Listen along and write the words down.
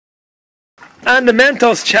And the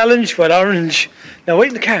Mentos challenge with orange. Now wait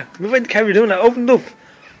in the car. Wait in the car. We're doing that. Open it up.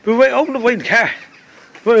 Open up. Wait in the car.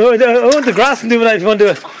 I want the grass and do it if you want to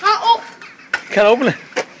do it. Can't open it.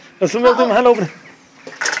 There's somebody else hand open it.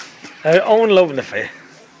 I will open it for you.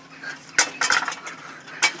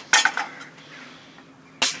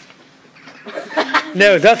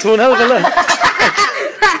 No, that's one hell of a lot.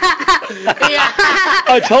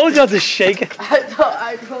 I told you not to shake it.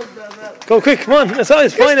 I told them that. Go quick, come on. It's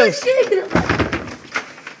always fine out.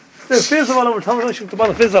 There's fizz all over Tom. Don't shoot the ball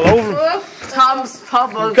of fizz all over him. Tom's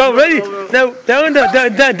pop. Go, ready? Now, down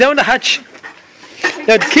the hatch.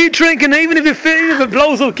 Now, keep drinking, even if it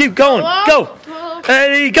blows up, keep going. Go.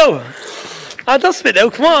 There you go. Ah, don't spit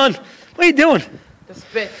out, come on. What are you doing? The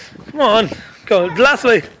spit. Come on. Go, the last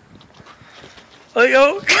way. There you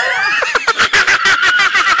go.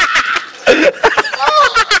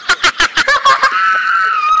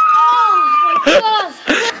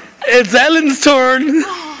 It's Ellen's turn.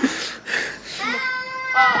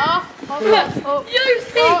 You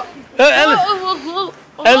see? Ellen.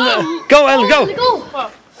 Ellen, go, Ellen, go.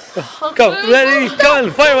 Go, ready, go,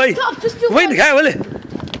 Ellen, fire away. Wait in the car, will you?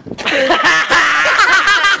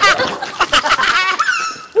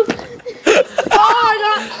 Oh my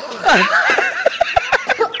god.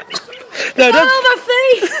 No, don't